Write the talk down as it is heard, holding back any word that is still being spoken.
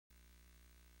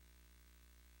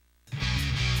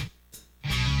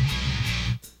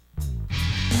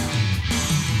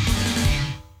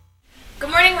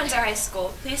Windsor High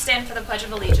School, please stand for the Pledge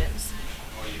of Allegiance.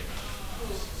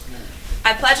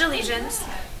 I pledge allegiance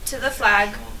to the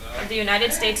flag of the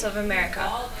United States of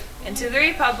America and to the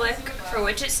republic for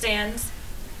which it stands,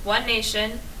 one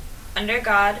nation, under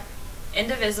God,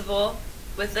 indivisible,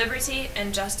 with liberty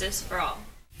and justice for all.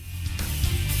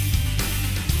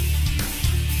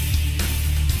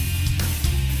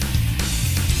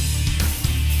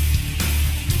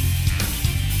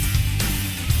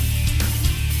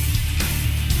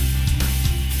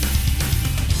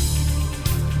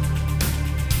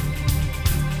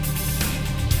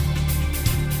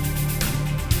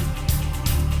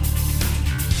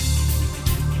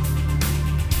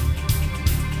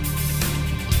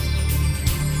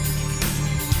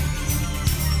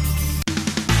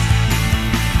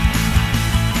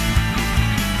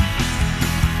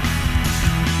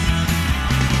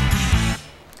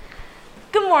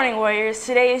 Good morning, Warriors.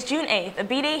 Today is June 8th, a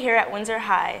B-Day here at Windsor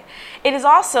High. It is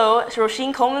also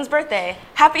Roisin Coleman's birthday.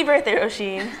 Happy birthday,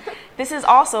 Roisin. This is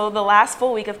also the last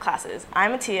full week of classes.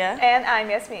 I'm Atia. And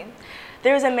I'm Yasmin.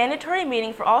 There is a mandatory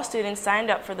meeting for all students signed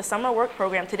up for the summer work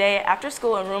program today after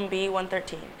school in room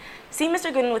B113. See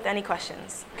Mr. Goodin with any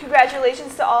questions.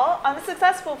 Congratulations to all on the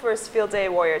successful first Field Day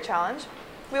Warrior Challenge.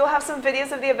 We will have some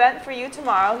videos of the event for you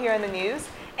tomorrow here in the news,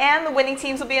 and the winning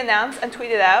teams will be announced and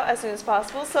tweeted out as soon as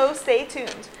possible, so stay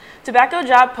tuned. Tobacco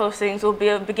job postings will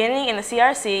be beginning in the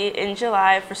CRC in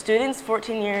July for students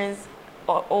 14 years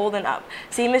old and up.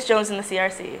 See Ms. Jones in the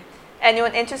CRC.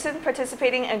 Anyone interested in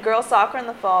participating in girls soccer in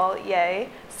the fall, in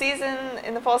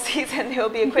the fall season, there will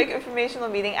be a quick informational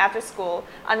meeting after school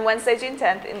on Wednesday, June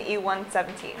 10th in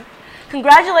E117.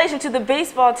 Congratulations to the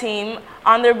baseball team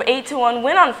on their 8-1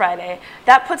 win on Friday.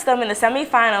 That puts them in the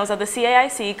semifinals of the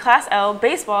CAIC Class L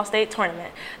Baseball State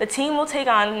Tournament. The team will take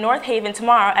on North Haven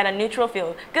tomorrow at a neutral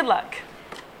field. Good luck.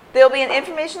 There will be an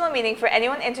informational meeting for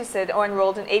anyone interested or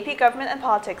enrolled in AP Government and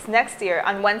Politics next year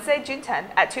on Wednesday, June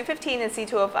 10th at 2:15 in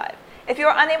C205. If you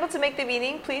are unable to make the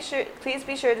meeting, please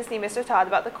be sure to see Mr. Todd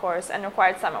about the course and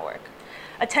required summer work.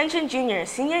 Attention juniors,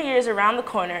 senior year is around the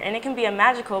corner and it can be a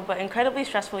magical but incredibly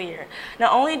stressful year.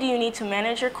 Not only do you need to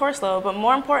manage your course load, but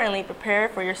more importantly, prepare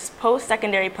for your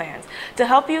post-secondary plans. To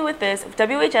help you with this,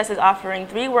 WHS is offering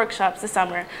 3 workshops this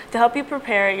summer to help you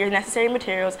prepare your necessary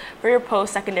materials for your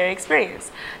post-secondary experience.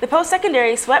 The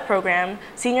Post-Secondary SWET program,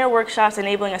 Senior Workshops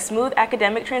Enabling a Smooth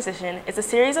Academic Transition, is a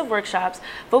series of workshops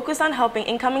focused on helping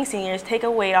incoming seniors take the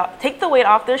weight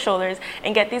off their shoulders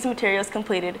and get these materials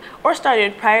completed or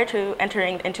started prior to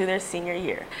entering into their senior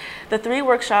year. The 3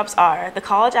 workshops are the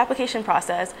college application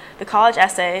process, the college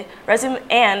essay,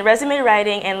 resume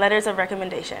writing, and letters of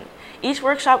recommendation. Each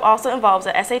workshop also involves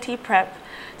a SAT prep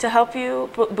to help you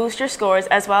boost your scores,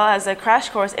 as well as a crash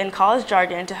course in college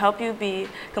jargon to help you be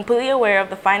completely aware of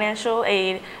the financial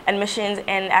aid, admissions,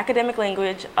 and academic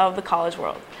language of the college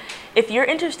world. If you're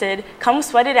interested, come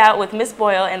sweat it out with Ms.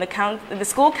 Boyle and the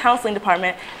school counseling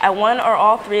department at one or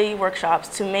all 3 workshops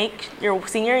to make your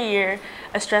senior year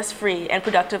a stress-free and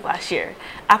productive last year.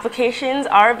 Applications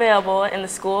are available in the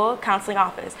school counseling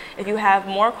office. If you have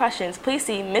more questions, please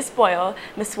see Ms. Boyle,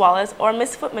 Ms. Wallace, or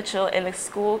Ms. Foot Mitchell in the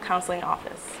school counseling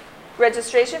office.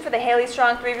 Registration for the Haley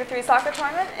Strong 3v3 soccer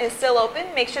tournament is still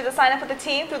open. Make sure to sign up with the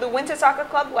team through the Windsor Soccer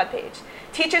Club webpage.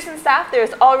 Teachers and staff, there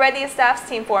is already a staff's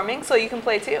team forming, so you can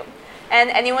play too. And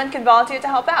anyone can volunteer to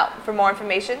help out. For more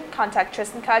information, contact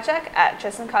Tristan Kajak at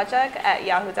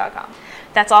tristankajak@yahoo.com.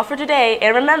 That's all for today,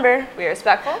 and remember, we are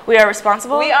respectful, we are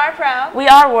responsible, we are proud, we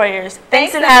are warriors.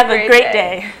 Thanks and have a great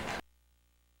day.